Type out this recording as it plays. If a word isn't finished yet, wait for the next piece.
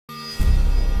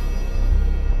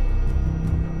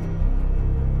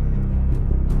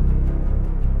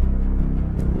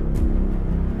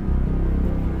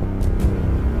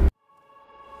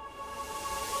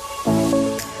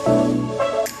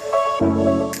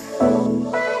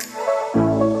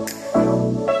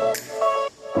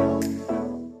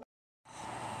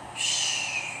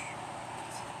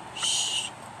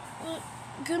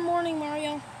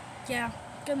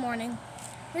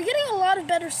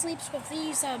sleeps with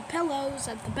these pillows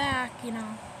at the back, you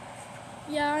know.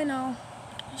 Yeah, I know.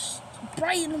 It's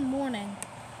bright in the morning.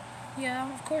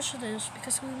 Yeah, of course it is,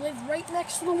 because we live right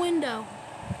next to the window.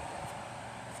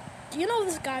 Do you know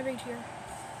this guy right here?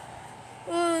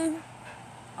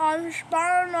 I'm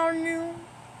spying on you.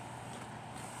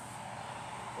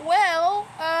 Well,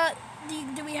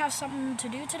 do we have something to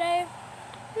do today?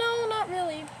 No, not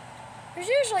really. There's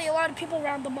usually a lot of people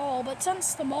around the mall, but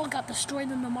since the mall got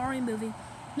destroyed in the Mario movie,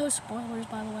 no spoilers,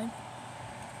 by the way.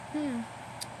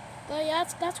 But yeah,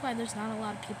 that's why there's not a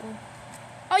lot of people.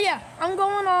 Oh yeah, I'm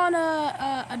going on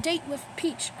a date with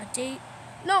Peach. A date?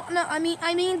 No, I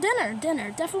mean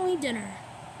dinner, definitely dinner.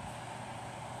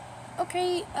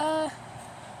 Okay,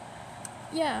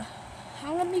 yeah,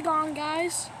 I'm gonna be gone,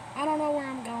 guys. I don't know where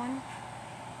I'm going.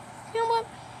 You know what?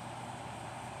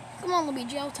 Come on,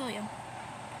 Luigi, I'll tell you.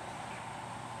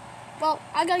 Well,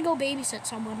 I gotta go babysit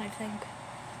someone, I think.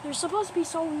 There's supposed to be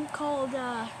someone called,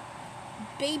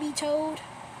 Baby Toad.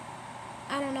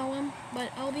 I don't know him,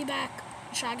 but I'll be back,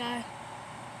 Shy Guy.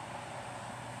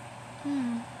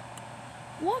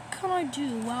 What can I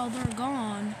do while they're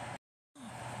gone?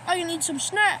 I need some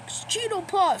snacks. Cheeto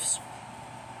Puffs.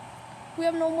 We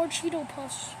have no more Cheeto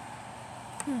Puffs.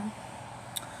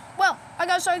 Well, I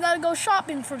guess I gotta go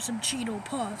shopping for some Cheeto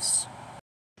Puffs.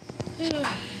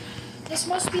 This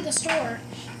must be the store.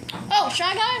 Oh,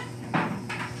 Shy Guy?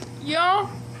 Yeah?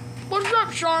 What's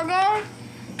up, Shy Guy?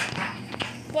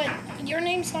 But your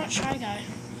name's not Shy Guy.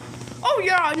 Oh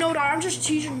yeah, I know that. I'm just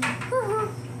teasing you.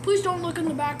 Please don't look in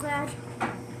the background.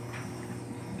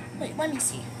 Wait, let me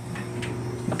see.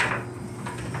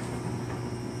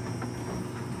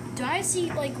 Do I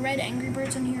see, like, red Angry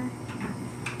Birds in here?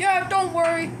 Yeah, don't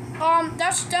worry.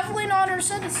 That's definitely not our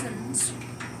citizens.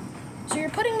 So you're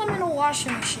putting them in a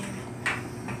washing machine.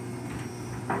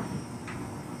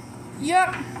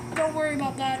 Yep, don't worry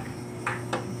about that.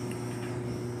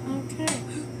 Okay,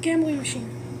 gambling machine.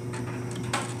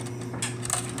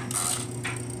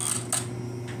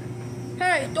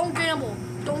 Hey, don't gamble.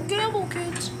 Don't gamble,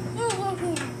 kids.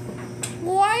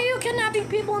 Why are you kidnapping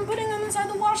people and putting them inside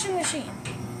the washing machine?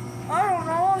 I don't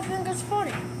know, I think it's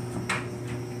funny.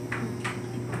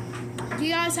 Do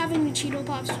you guys have any Cheeto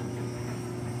Puffs?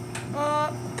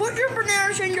 Put your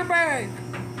bananas in your bag.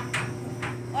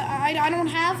 I don't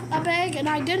have a bag, and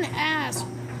I didn't ask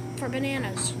for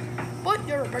bananas. Put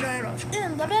your bananas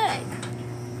in the bag.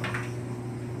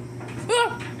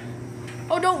 Ah!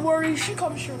 Oh, don't worry, she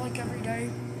comes here like every day.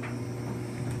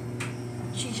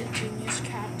 She's a genius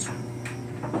cat.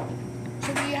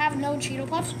 So do you have no Cheeto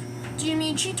Puffs? Do you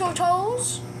mean Cheeto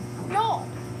Toes? No.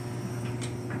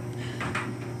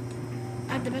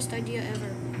 I had the best idea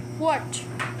ever. What?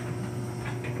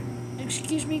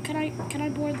 Excuse me, can I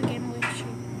board the gambling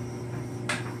machine?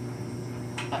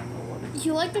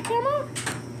 You like the camera?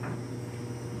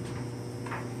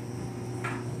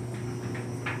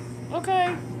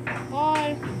 Okay,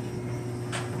 bye.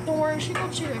 Don't worry, she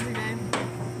comes here every day.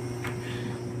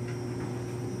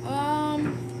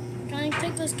 Can I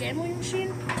take this gambling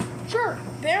machine? Sure,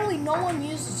 barely no one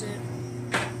uses it.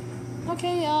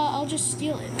 Okay, I'll just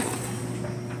steal it.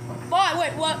 Bye,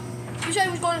 wait, what? You said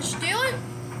he was going to steal it?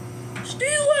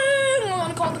 Stealing! I'm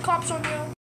gonna call the cops on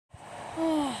you.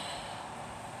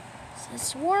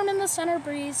 It's warm in the center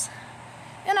breeze.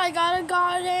 And I got a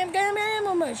goddamn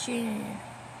gambling machine.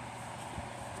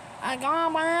 I got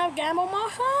my gamble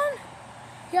machine?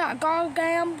 Yeah, I got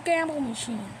a gamble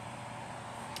machine.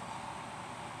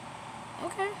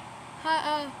 Okay.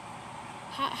 Hi,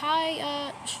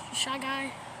 Shy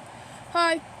Guy.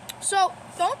 Hi. So,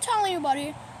 don't tell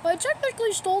anybody, but I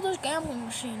technically stole this gambling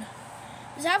machine.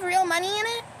 Does it have real money in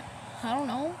it? I don't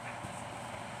know.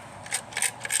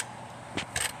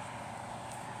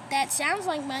 That sounds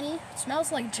like money. It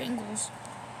smells like jingles.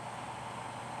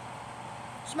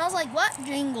 Smells like what?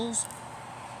 Jingles.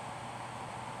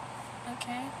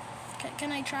 Okay.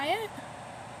 Can I try it?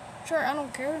 Sure, I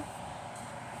don't care.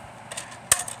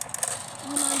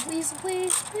 Come on, please.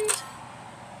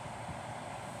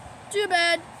 Too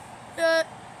bad.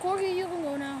 Corky, you can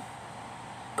go now.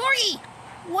 Corky!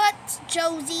 What,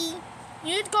 Josie?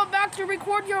 You need to go back to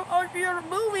record your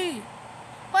movie.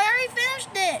 But I already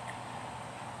finished it.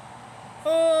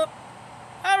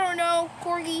 I don't know,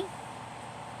 Corgi.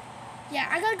 Yeah,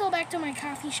 I gotta go back to my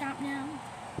coffee shop now.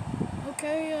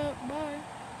 Okay, bye.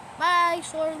 Bye,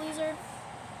 Solar Loser.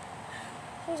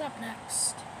 Who's up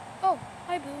next? Oh,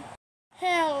 hi, Boo.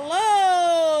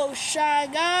 Hello, Shy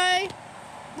Guy.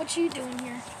 What you doing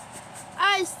here?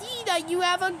 I see that you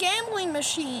have a gambling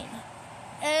machine.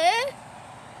 Eh?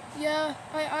 Yeah,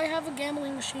 I have a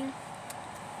gambling machine.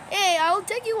 Hey, I'll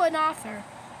take you an offer.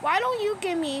 Why don't you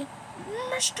give me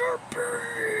Mr.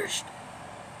 Beast?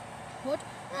 What?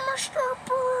 Mr.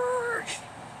 Beast.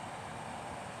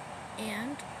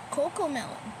 And Cocoa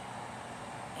Melon.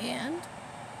 And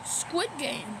Squid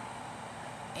Game.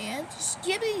 And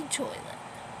Skibbity Toilet.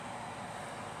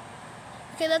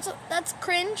 Okay, that's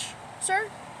cringe, sir.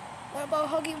 What about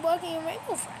Huggy Wuggy and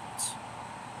Rainbow Friends?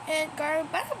 And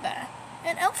Garbaba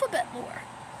and Alphabet Lore.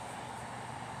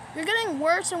 You're getting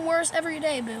worse and worse every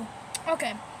day, boo.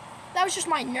 Okay, that was just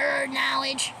my nerd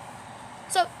knowledge.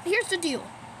 So, here's the deal.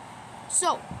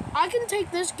 So, I can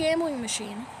take this gambling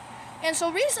machine, and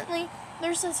so recently,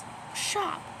 there's this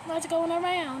shop that's going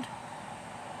around.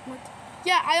 What?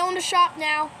 Yeah, I own a shop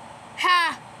now.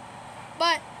 Ha!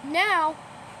 But now,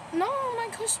 none of my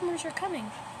customers are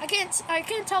coming. I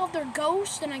can't tell if they're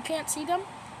ghosts and I can't see them,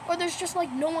 or there's just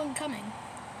like no one coming.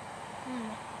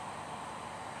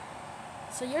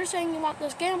 So you're saying you want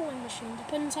this gambling machine to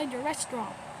put inside your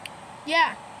restaurant?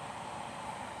 Yeah.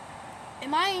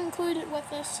 Am I included with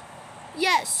this?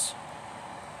 Yes.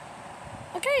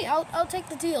 Okay, I'll take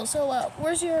the deal. So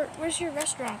where's your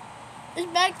restaurant?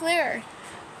 It's back there.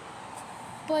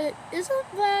 But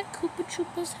isn't that Koopa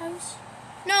Troopa's house?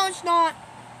 No, it's not.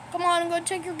 Come on, I'm gonna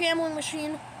take your gambling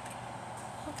machine.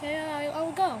 Okay,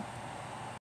 I'll go.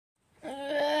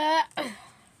 Yeah,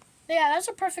 that's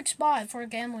a perfect spot for a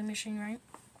gambling machine, right?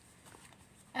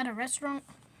 At a restaurant?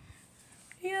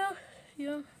 Yeah.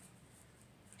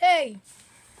 Hey!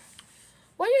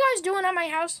 What are you guys doing at my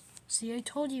house? See, I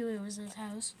told you it was his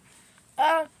house.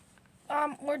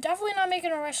 We're definitely not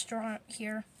making a restaurant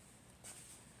here.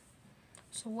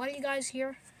 So what are you guys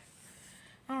here?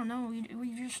 I don't know,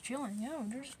 we're just chilling. Yeah,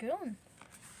 we're just chilling.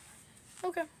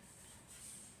 Okay.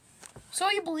 So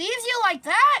he believes you like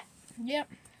that? Yep.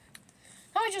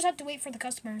 Now I just have to wait for the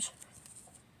customers.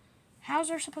 How's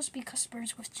there supposed to be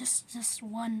customers with just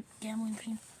one gambling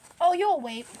machine? Oh, you'll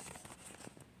wait.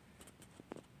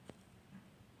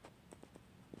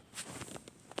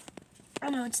 I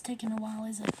know it's taking a while,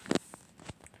 is it?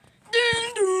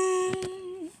 Ding,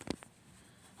 ding.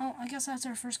 Oh, I guess that's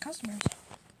our first customers.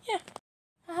 Yeah.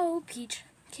 Oh, Peach.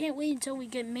 Can't wait until we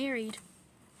get married.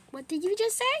 What did you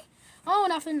just say? Oh,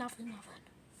 nothing.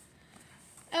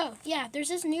 Oh, yeah, there's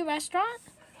this new restaurant.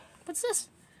 What's this?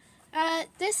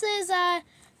 This is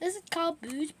called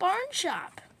Boo's Barn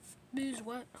Shop. Boo's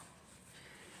what?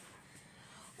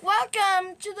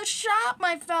 Welcome to the shop,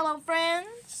 my fellow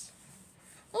friends.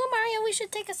 Oh, Mario, we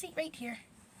should take a seat right here.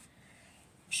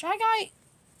 Shy Guy,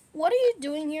 what are you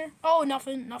doing here? Oh,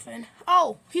 nothing.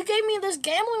 Oh, he gave me this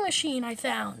gambling machine I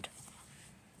found.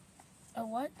 A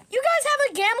what? You guys have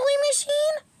a gambling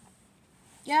machine?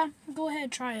 Yeah, go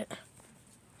ahead, try it.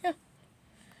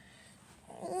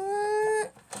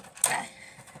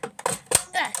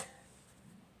 Yeah.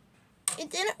 It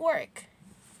didn't work.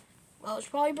 Well, it's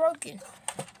probably broken.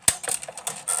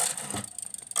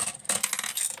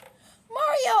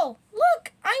 Mario,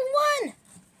 look, I won.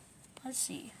 Let's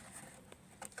see.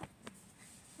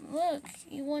 Look,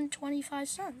 you won 25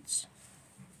 cents.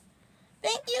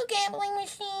 Thank you, gambling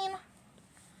machine.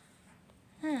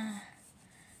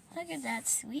 Look at that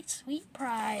sweet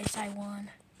prize I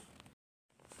won.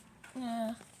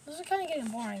 This is kind of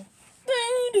getting boring.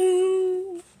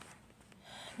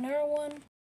 Another one.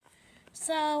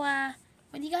 So,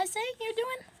 what do you guys say you're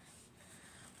doing?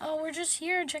 Oh, we're just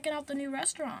here checking out the new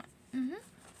restaurant.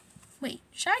 Wait,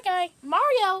 Shy Guy,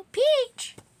 Mario,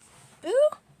 Peach, Boo?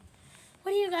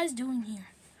 What are you guys doing here?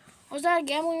 Was that a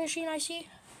gambling machine I see?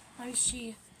 I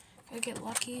see. Can I get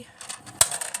lucky?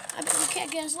 I bet you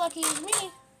can't get as lucky as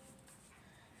me.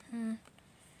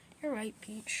 You're right,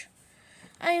 Peach.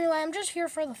 Anyway, I'm just here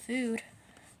for the food.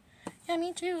 Yeah,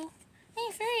 me too.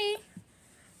 Me free.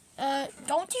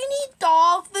 Don't you need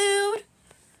dog food?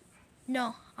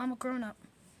 No, I'm a grown-up.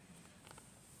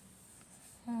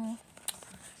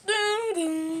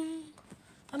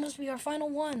 That must be our final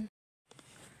one.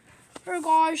 Hey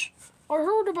guys, I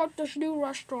heard about this new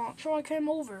restaurant, so I came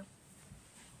over.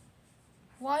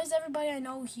 Why is everybody I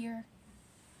know here?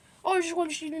 Oh, I just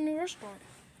want to see the new restaurant.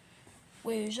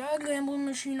 Wait, is that a gambling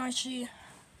machine I see?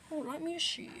 Oh, let me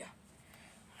see.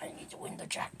 I need to win the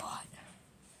jackpot.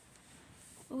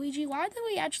 Luigi, why did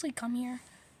we actually come here?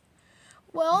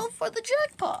 Well, for the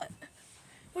jackpot.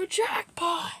 The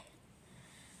jackpot.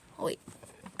 Oh, wait.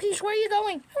 Peach, where are you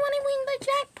going? I want to win the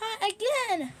jackpot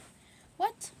again.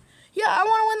 What? Yeah, I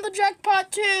want to win the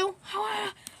jackpot too.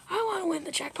 I want to win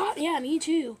the jackpot. Yeah, me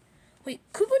too. Wait,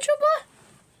 Koopa Troopa?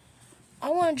 I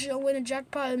want to win a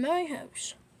jackpot in my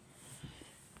house.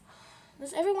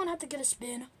 Does everyone have to get a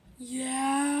spin?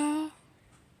 Yeah.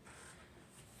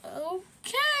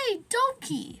 Okay,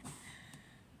 Donkey.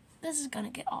 This is gonna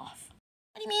get off.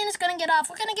 What do you mean it's gonna get off?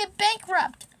 We're gonna get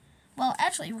bankrupt. Well,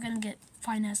 actually, we're gonna get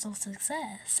financial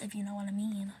success, if you know what I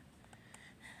mean.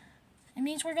 It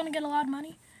means we're gonna get a lot of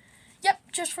money.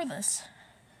 Yep, just for this.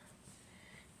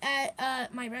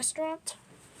 At my restaurant.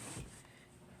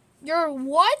 Your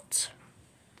what?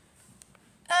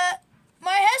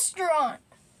 My restaurant.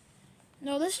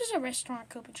 No, this is a restaurant,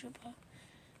 Koopa Troopa.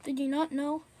 Did you not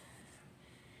know?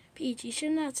 Peach, you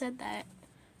should not have said that.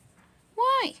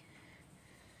 Why?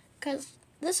 Because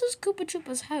this is Koopa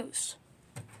Troopa's house.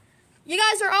 You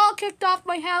guys are all kicked off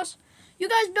my house. You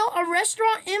guys built a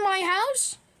restaurant in my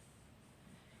house?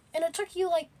 And it took you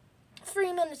like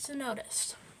 3 minutes to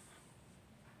notice.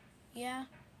 Yeah.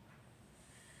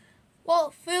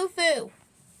 Well, foo-foo.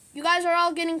 You guys are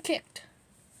all getting kicked.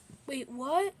 Wait,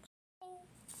 what?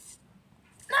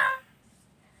 Nah.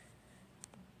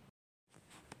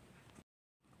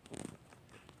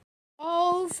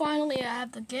 Oh, finally I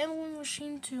have the gambling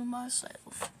machine to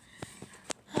myself.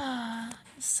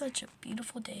 It's such a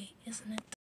beautiful day, isn't it?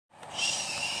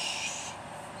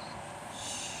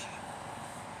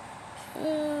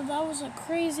 That was a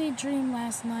crazy dream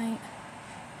last night.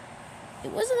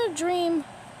 It wasn't a dream.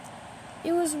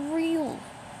 It was real.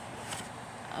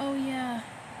 Oh, yeah.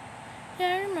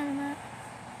 Yeah, I remember that.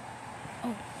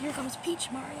 Oh, here comes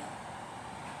Peach, Mario.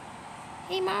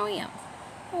 Hey, Mario.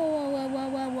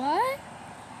 What?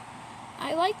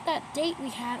 I like that date we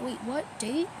had. Wait, what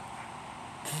date?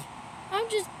 I'm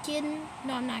just kidding.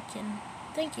 No, I'm not kidding.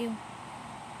 Thank you.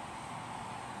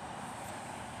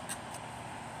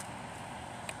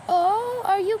 Oh,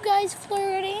 are you guys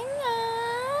flirting?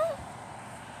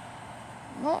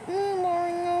 Not me,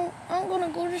 Mario. I'm gonna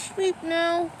go to sleep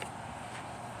now.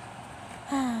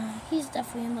 He's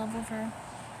definitely in love with her.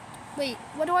 Wait,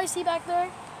 what do I see back there?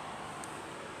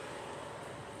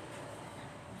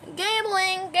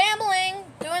 Gambling,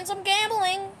 doing some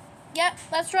gambling. Yep,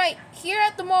 that's right, here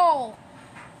at the mall.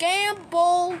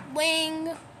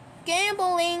 Gambling.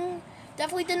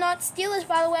 Definitely did not steal this,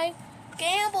 by the way.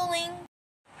 Gambling.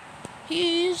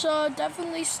 He's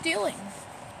definitely stealing.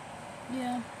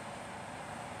 Yeah.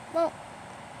 Well,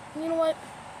 you know what?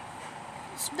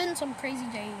 It's been some crazy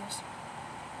days.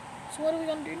 So what are we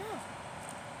gonna do now?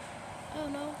 I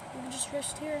don't know. We can just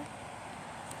rest here.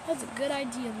 That's a good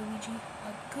idea, Luigi.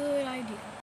 A good idea.